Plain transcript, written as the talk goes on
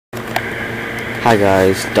Hi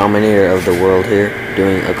guys, Dominator of the World here,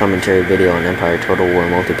 doing a commentary video on Empire Total War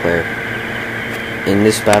multiplayer. In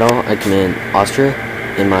this battle, I command Austria,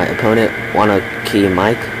 and my opponent,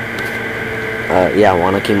 waunakeemike.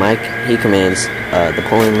 waunakeemike. He commands the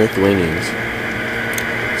Poland-Lithuanians.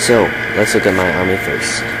 So, let's look at my army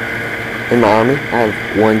first. In my army, I have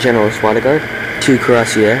 1 General Bodyguard, 2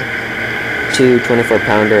 Cuirassiers, 2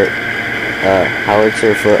 24-pounder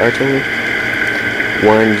howitzer for artillery,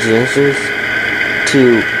 1 Jansers,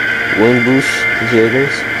 2 Windbush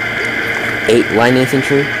Jaegers, 8 line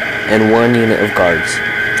infantry, and 1 unit of guards.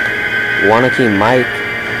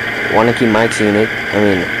 waunakeemike's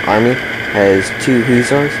army has 2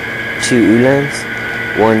 hussars, 2 uhlans,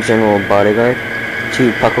 1 general bodyguard,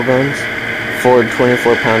 2 puckle guns, 4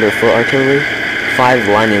 24-pounder foot artillery, 5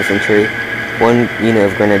 line infantry, 1 unit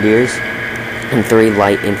of grenadiers, and 3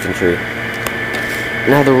 light infantry.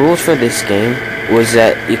 Now the rules for this game was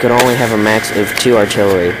that you could only have a max of 2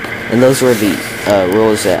 artillery, and those were the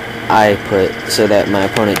rules that I put so that my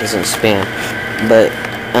opponent doesn't spam. But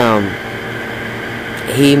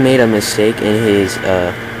he made a mistake in his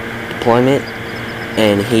deployment,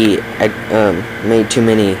 and he made too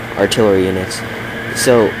many artillery units.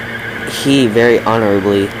 So he very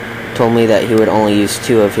honorably told me that he would only use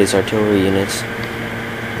 2 of his artillery units,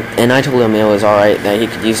 and I told him it was alright that he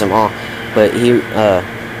could use them all, but he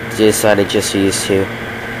decided just to use 2.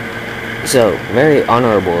 So, very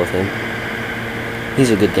honorable of him.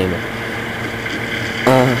 He's a good gamer.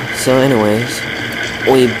 So anyways,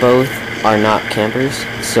 we both are not campers,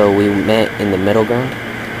 so we met in the middle ground.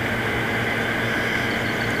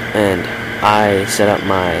 And I set up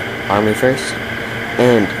my army first.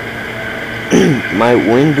 And my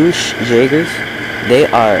Windbush Jaegers, they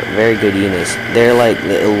are very good units. They're like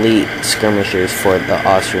the elite skirmishers for the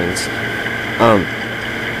Austrians.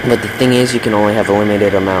 But the thing is, you can only have a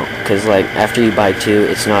limited amount, because like after you buy 2,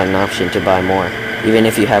 it's not an option to buy more, even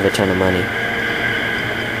if you have a ton of money.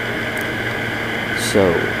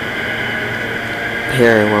 So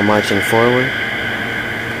here we're marching forward,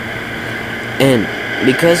 and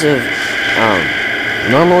because of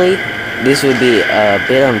normally this would be a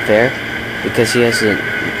bit unfair because he has a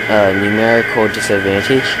numerical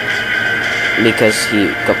disadvantage because he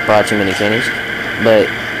brought too many cannons, but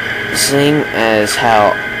seeing as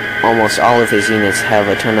how almost all of his units have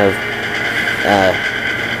a ton of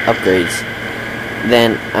upgrades,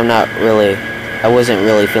 then I wasn't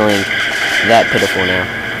really feeling that pitiful now.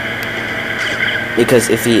 Because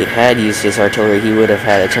if he had used his artillery, he would have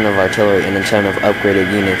had a ton of artillery and a ton of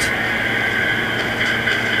upgraded units.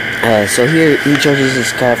 So here he charges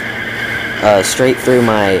his cav straight through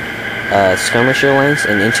my skirmisher lines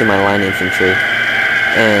and into my line infantry.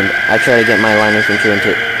 And I try to get my line infantry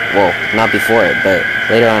into, well, not before it, but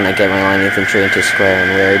later on I get my line infantry into square,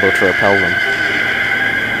 and we're able to repel them.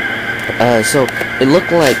 So it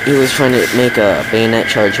looked like he was trying to make a bayonet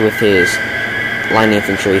charge with his line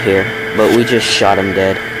infantry here, but we just shot him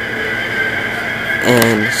dead.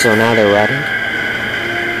 And so now they're routing.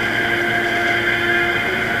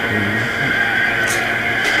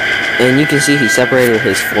 And you can see he separated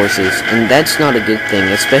his forces, and that's not a good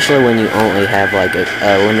thing, especially when you only have like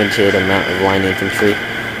a limited amount of line infantry,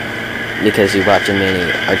 because you brought too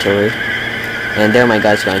many artillery. And there my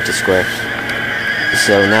guys got into square.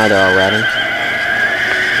 So now they're all routing.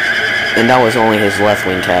 And that was only his left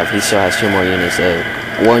wing cav. He still has 2 more units,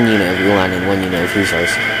 1 unit of Ulan and 1 unit of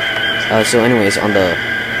Hussars. So anyways, on the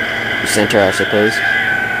center, I suppose,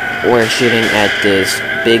 we're shooting at this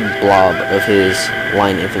big blob of his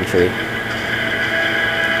line infantry.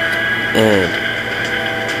 And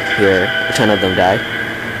here, a ton of them died.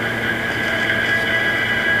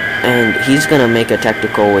 And he's gonna make a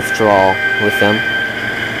tactical withdrawal with them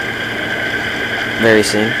very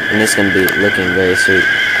soon, and it's gonna be looking very sweet.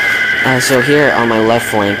 So here on my left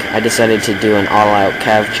flank, I decided to do an all-out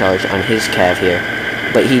cav charge on his cav here,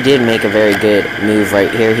 but he did make a very good move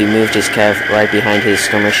right here. He moved his cav right behind his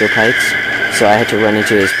skirmisher pikes, so I had to run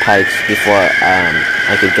into his pikes before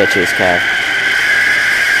I could get to his cav.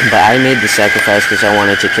 But I made the sacrifice because I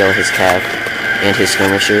wanted to kill his cav and his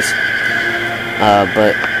skirmishers.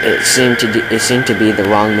 But it seemed to be the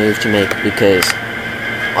wrong move to make because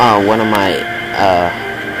one of my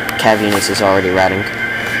cav units is already routing,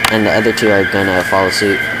 and the other 2 are gonna follow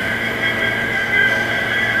suit.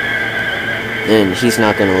 And he's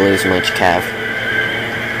not gonna lose much cav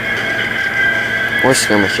or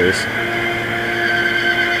skirmishers.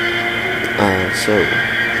 So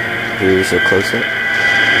here's a close-up.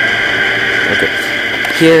 Okay,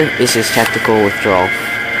 here is his tactical withdrawal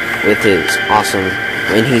with his awesome,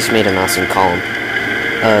 and he's made an awesome column.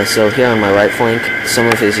 So here on my right flank, some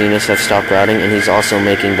of his units have stopped routing, and he's also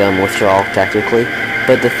making them withdraw tactically.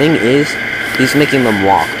 But the thing is, he's making them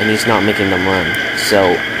walk, and he's not making them run.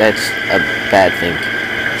 So that's a bad thing,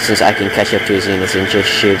 since I can catch up to his units and just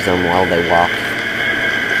shoot them while they walk.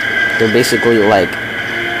 They're basically like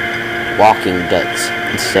walking ducks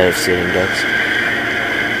instead of sitting ducks.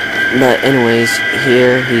 But anyways,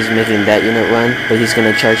 here he's making that unit run, but he's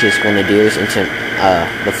going to charge his grenadiers into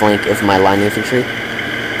the flank of my line infantry.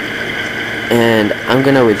 And I'm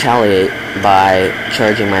going to retaliate by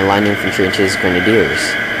charging my line infantry into his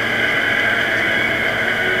grenadiers.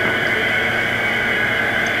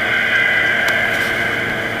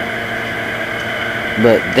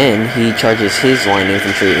 But then he charges his line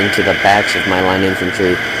infantry into the backs of my line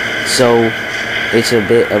infantry. So it's a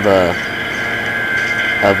bit of a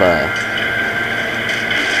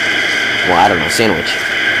well, I don't know, sandwich.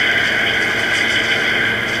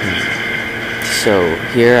 So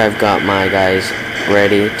here I've got my guys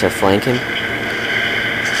ready to flank him,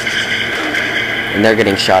 and they're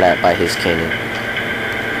getting shot at by his cannon.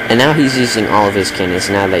 And now he's using all of his cannons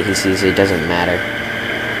now that he sees it doesn't matter.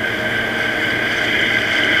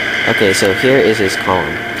 Okay, so here is his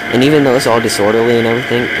column, and even though it's all disorderly and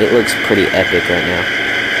everything, it looks pretty epic right now.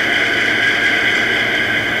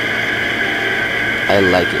 I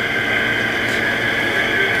like it.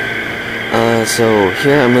 So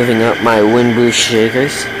here I'm moving up my wind boost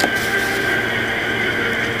shakers.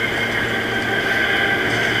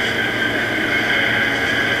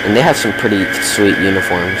 And they have some pretty sweet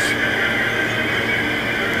uniforms.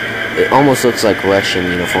 It almost looks like Russian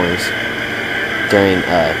uniforms during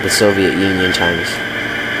the Soviet Union times.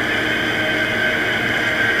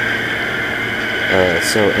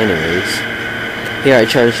 So anyways, here I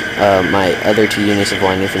charged my other 2 units of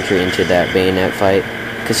line infantry into that bayonet fight,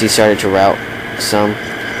 because he started to rout some,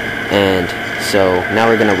 and so now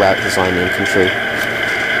we're going to rout his line infantry.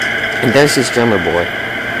 And there's his drummer boy.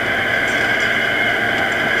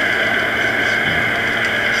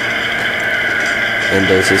 And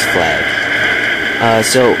there's his flag.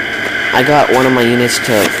 So I got one of my units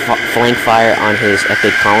to flank fire on his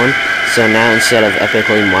epic column, so now instead of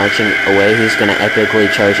epically marching away, he's going to epically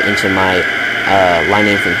charge into my line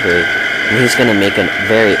infantry, and he's going to make a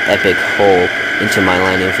very epic hole into my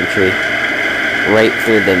line infantry right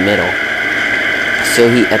through the middle. So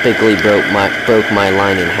he epically broke my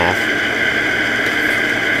line in half.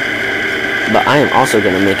 But I am also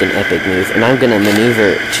going to make an epic move, and I'm going to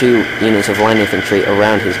maneuver 2 units of line infantry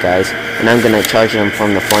around his guys, and I'm going to charge them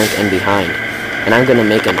from the flank and behind. And I'm going to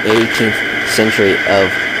make an 18th century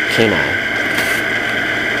of Cannae.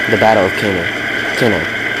 The Battle of Cannae.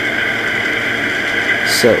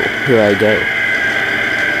 So, here I go.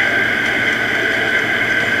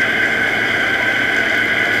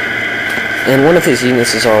 And one of his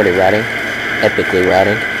units is already routing. Epically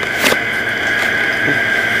routing.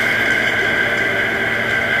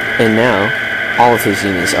 And now, all of his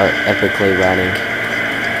units are epically routing.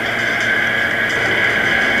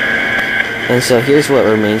 And so here's what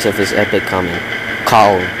remains of his epic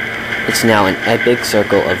column. It's now an epic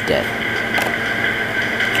circle of death.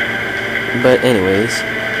 But anyways,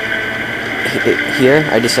 here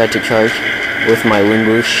I decide to charge with my wind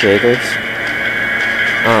boost shakers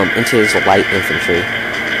into his light infantry.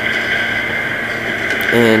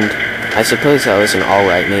 And I suppose that was an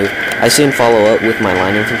alright move. I soon follow up with my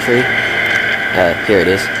line infantry. Here it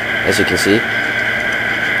is, as you can see.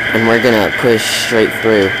 And we're gonna push straight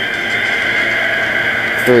through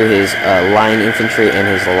his line infantry and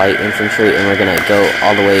his light infantry, and we're gonna go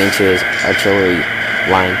all the way into his artillery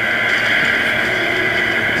line.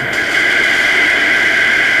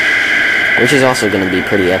 Which is also gonna be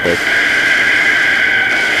pretty epic.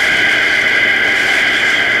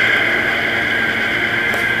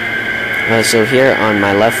 So here on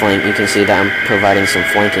my left flank, you can see that I'm providing some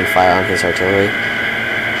flanking fire on his artillery.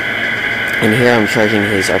 And here I'm charging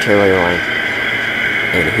his artillery line.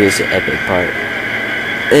 And here's the epic part.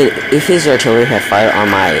 If his artillery had fired on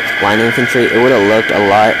my line infantry, it would have looked a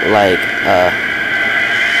lot like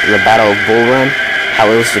the Battle of Bull Run, how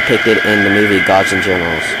it was depicted in the movie Gods and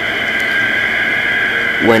Generals.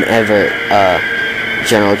 Whenever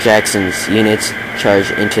General Jackson's units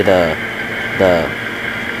charged into the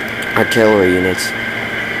artillery units.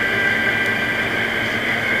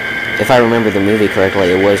 If I remember the movie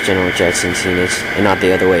correctly, it was General Jackson's units and not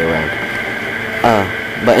the other way around.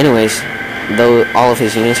 But anyways, though all of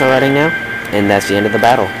his units are routing now, and that's the end of the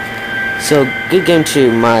battle. So good game to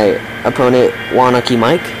my opponent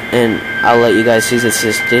waunakeemike, and I'll let you guys see the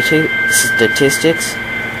statistics,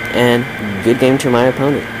 and good game to my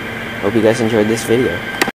opponent. Hope you guys enjoyed this video.